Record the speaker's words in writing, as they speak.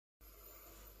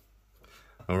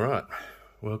Alright,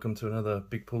 welcome to another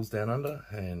Big Pulls Down Under,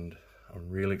 and I'm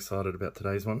really excited about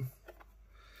today's one.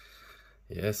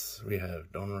 Yes, we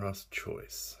have Donruss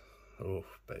Choice. Oh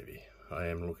baby, I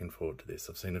am looking forward to this.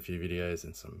 I've seen a few videos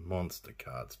and some monster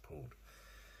cards pulled.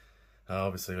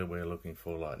 Obviously we're looking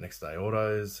for like next day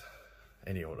autos,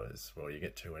 any autos. Well, you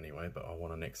get two anyway, but I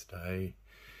want a next day.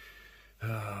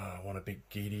 I want a big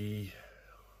giddy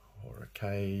or a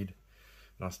cade,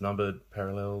 nice numbered,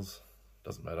 parallels,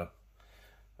 doesn't matter.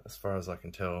 As far as I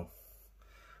can tell,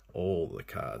 all the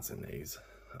cards in these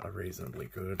are reasonably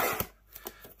good.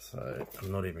 So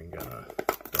I'm not even gonna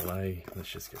delay.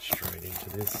 Let's just get straight into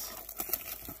this.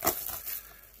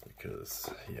 Because,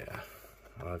 yeah,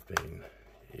 I've been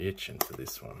itching for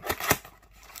this one.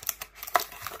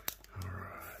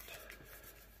 Alright.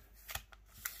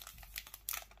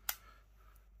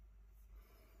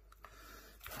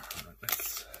 Alright,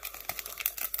 let's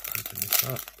open this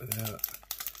up without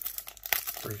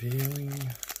revealing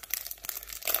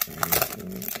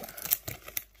anything,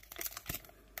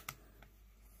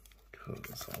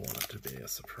 because I want it to be a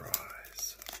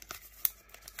surprise.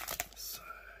 So,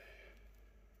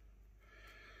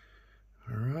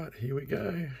 alright, here we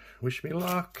go. Wish me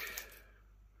luck.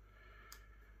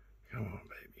 Come on,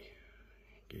 baby.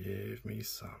 Give me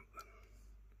something.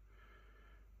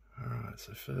 Alright,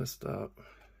 so first up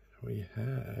we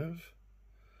have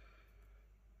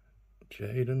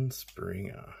Jaden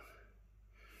Springer.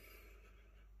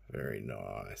 Very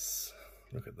nice.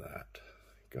 Look at that.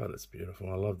 God, it's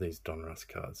beautiful. I love these Donruss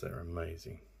cards. They're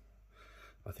amazing.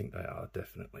 I think they are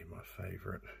definitely my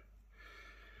favourite.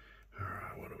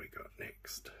 Alright, what do we got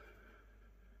next?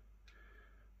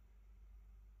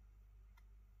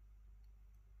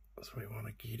 So we want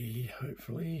a giddy,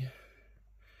 hopefully.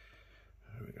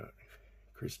 We got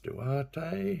Chris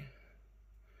Duarte.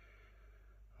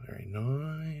 Very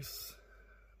nice.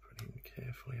 Put him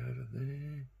carefully over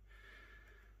there.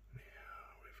 Now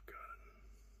we've got...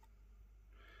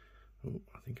 Oh,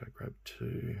 I think I grabbed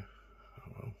two.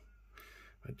 Oh well,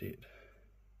 I did.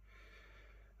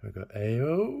 We've got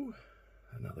AO.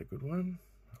 Another good one.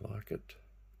 I like it.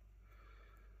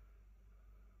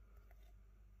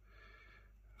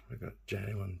 We've got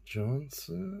Jalen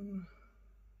Johnson.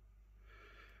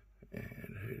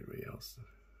 And who do we else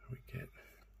we get?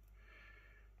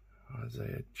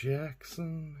 Isaiah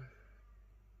Jackson.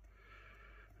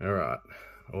 Alright,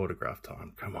 autograph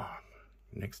time. Come on.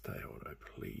 Next day auto,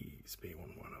 please be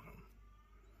on one of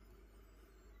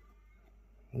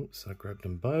them. Oops, I grabbed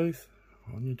them both.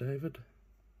 On you, David.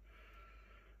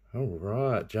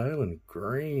 Alright, Jalen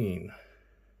Green.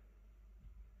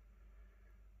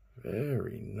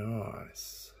 Very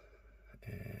nice.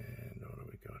 And what do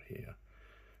we got here?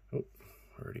 Oh,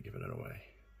 already given it away.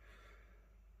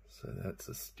 So that's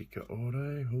a sticker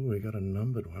auto. Oh, we got a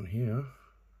numbered one here.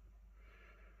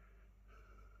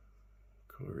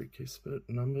 Corey Kispert,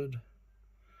 numbered.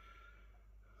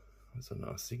 That's a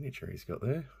nice signature he's got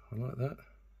there. I like that.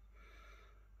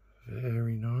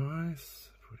 Very nice.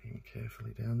 Put him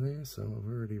carefully down there. So I've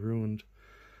already ruined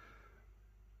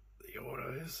the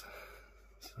autos.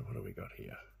 So what do we got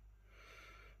here?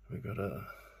 We got a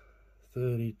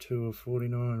 32 of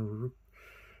 49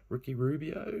 Ricky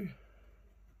Rubio.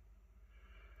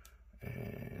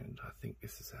 And I think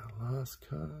this is our last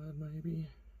card, maybe.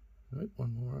 Nope,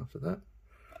 one more after that.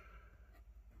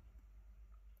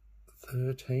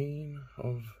 13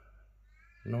 of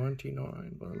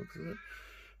 99 by the looks of it.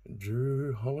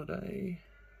 Drew Holiday,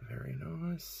 very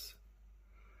nice.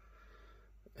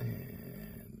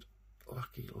 And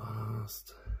lucky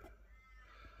last,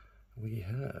 we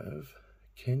have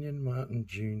Kenyon Martin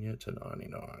Jr. to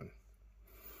 99.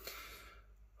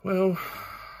 Well,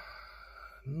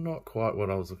 not quite what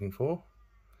I was looking for,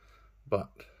 but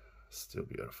still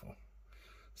beautiful.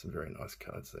 Some very nice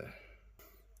cards there.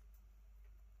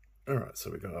 Alright, so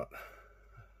we got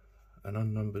an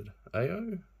unnumbered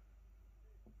AO.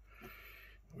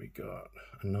 We got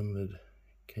a numbered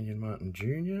Kenyon Martin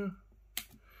Jr.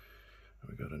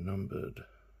 We got a numbered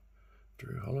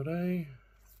Drew Holiday.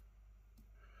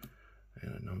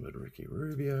 And a numbered Ricky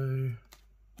Rubio.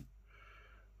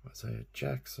 Isaiah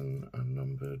Jackson,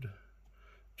 unnumbered.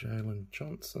 Jalen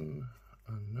Johnson,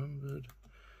 unnumbered.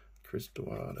 Chris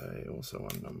Duarte, also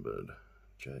unnumbered.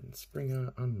 Jaden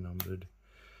Springer, unnumbered.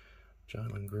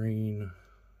 Jalen Green,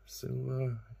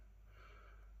 silver,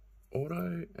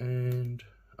 auto, and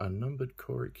unnumbered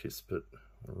Corey Kispert,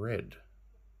 red.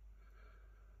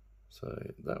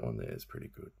 So that one there is pretty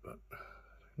good, but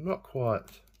not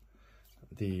quite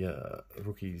the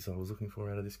rookies I was looking for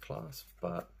out of this class,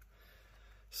 but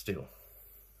still.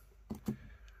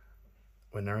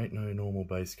 When there ain't no normal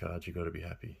base cards, you got to be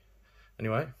happy.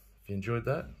 Anyway, if you enjoyed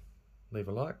that, leave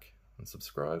a like and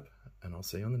subscribe, and I'll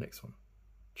see you on the next one.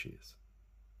 Cheers.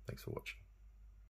 Thanks for watching.